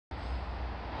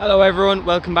Hello everyone,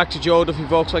 welcome back to Joe Duffy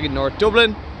Volkswagen North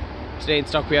Dublin. Today in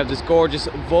stock we have this gorgeous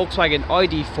Volkswagen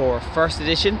ID.4 first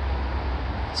edition.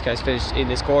 This guy's finished in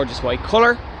this gorgeous white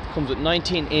colour. Comes with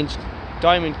 19-inch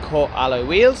diamond cut alloy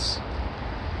wheels.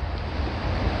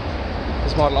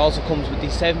 This model also comes with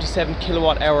the 77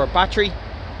 kilowatt-hour battery.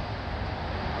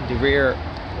 The rear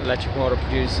electric motor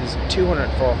produces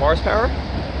 204 horsepower.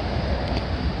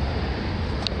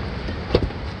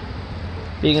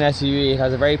 Being an SUV, it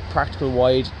has a very practical,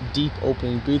 wide, deep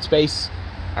opening boot space.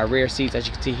 Our rear seats, as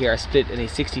you can see here, are split in a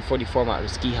 60/40 format with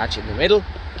a ski hatch in the middle.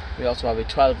 We also have a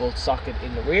 12-volt socket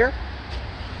in the rear.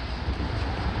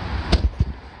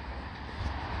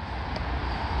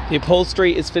 The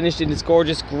upholstery is finished in this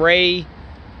gorgeous grey,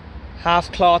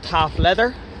 half cloth, half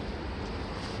leather.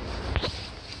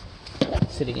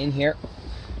 Sitting in here,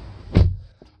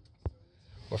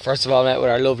 we're first of all met with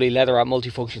our lovely leather wrap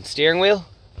multifunction steering wheel.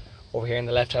 Over here on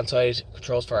the left hand side,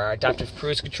 controls for our adaptive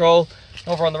cruise control.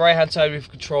 Over on the right hand side, we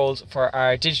have controls for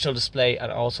our digital display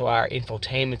and also our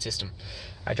infotainment system.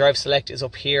 Our drive select is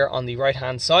up here on the right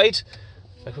hand side.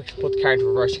 If I quickly put the car into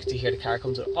reverse, you can see here the car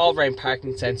comes with all-round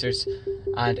parking sensors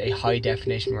and a high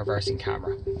definition reversing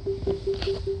camera.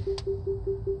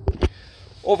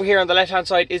 Over here on the left hand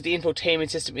side is the infotainment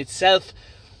system itself.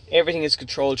 Everything is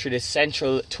controlled through this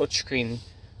central touchscreen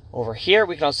over here.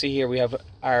 We can also see here we have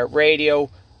our radio,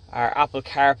 our Apple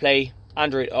CarPlay,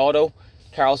 Android Auto.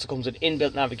 The car also comes with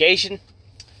inbuilt navigation.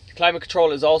 The climate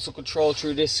control is also controlled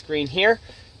through this screen here.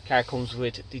 The car comes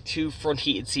with the 2 front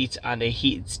heated seats and a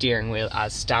heated steering wheel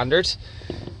as standard.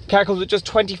 The car comes with just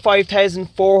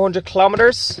 25,400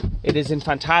 kilometers. It is in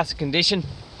fantastic condition.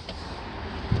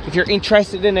 If you're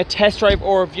interested in a test drive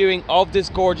or a viewing of this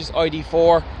gorgeous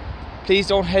ID.4, please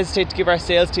don't hesitate to give our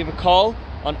sales team a call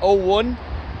on 01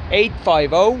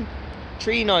 850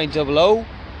 3900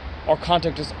 or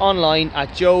contact us online at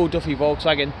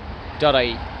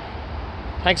joeduffyvolkswagen.ie.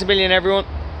 Thanks a million everyone.